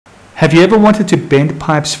Have you ever wanted to bend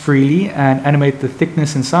pipes freely and animate the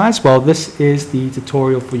thickness and size? Well, this is the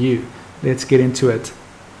tutorial for you. Let's get into it.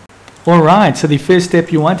 Alright, so the first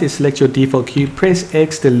step you want is select your default cube, press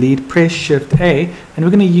X, delete, press Shift A, and we're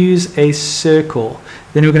going to use a circle.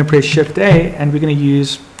 Then we're going to press Shift A, and we're going to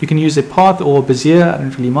use, you can use a path or a bezier, I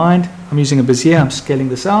don't really mind. I'm using a bezier, I'm scaling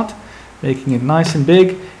this out, making it nice and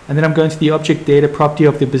big, and then I'm going to the object data property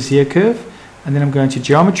of the bezier curve, and then I'm going to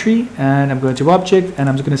geometry, and I'm going to object, and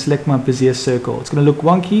I'm just going to select my bezier circle. It's going to look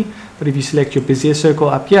wonky, but if you select your bezier circle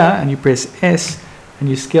up here, and you press S, and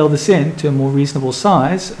you scale this in to a more reasonable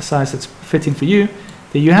size, a size that's fitting for you,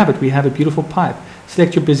 there you have it. We have a beautiful pipe.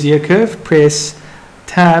 Select your bezier curve, press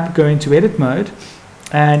Tab, go into edit mode,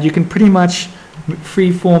 and you can pretty much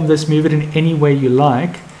freeform this, move it in any way you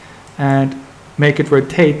like, and make it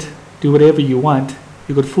rotate, do whatever you want.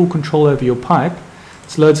 You've got full control over your pipe.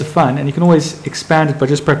 It's loads of fun, and you can always expand it by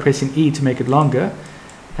just pressing E to make it longer.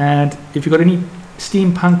 And if you've got any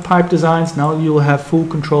steampunk pipe designs, now you'll have full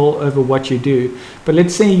control over what you do. But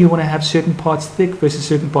let's say you want to have certain parts thick versus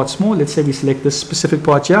certain parts small. Let's say we select this specific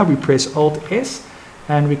part here, we press Alt S,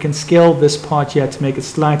 and we can scale this part here to make it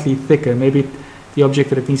slightly thicker. Maybe the object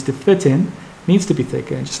that it needs to fit in needs to be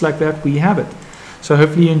thicker, and just like that we have it. So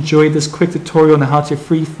hopefully you enjoyed this quick tutorial on how to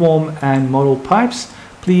freeform and model pipes.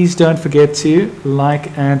 Please don't forget to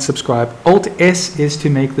like and subscribe. Alt S is to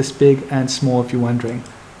make this big and small if you're wondering.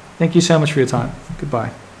 Thank you so much for your time.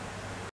 Goodbye.